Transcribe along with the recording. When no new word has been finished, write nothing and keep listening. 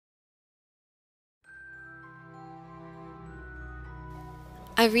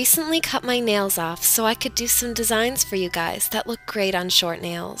I recently cut my nails off so I could do some designs for you guys that look great on short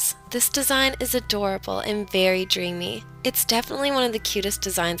nails. This design is adorable and very dreamy. It's definitely one of the cutest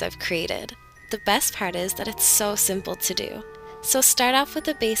designs I've created. The best part is that it's so simple to do. So start off with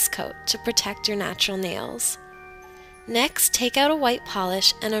a base coat to protect your natural nails. Next, take out a white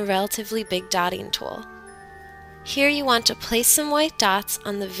polish and a relatively big dotting tool. Here you want to place some white dots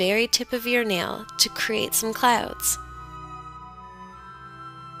on the very tip of your nail to create some clouds.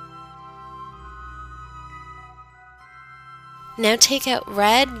 Now take out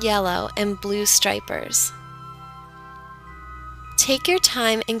red, yellow, and blue stripers. Take your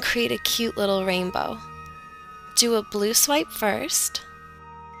time and create a cute little rainbow. Do a blue swipe first.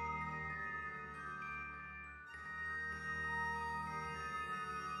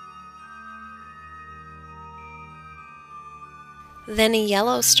 Then a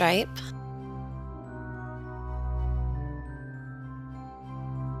yellow stripe.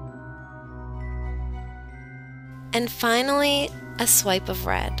 And finally, a swipe of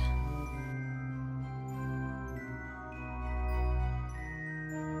red.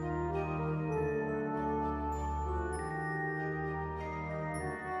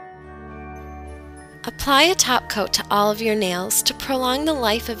 Apply a top coat to all of your nails to prolong the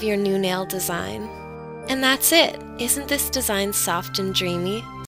life of your new nail design. And that's it! Isn't this design soft and dreamy?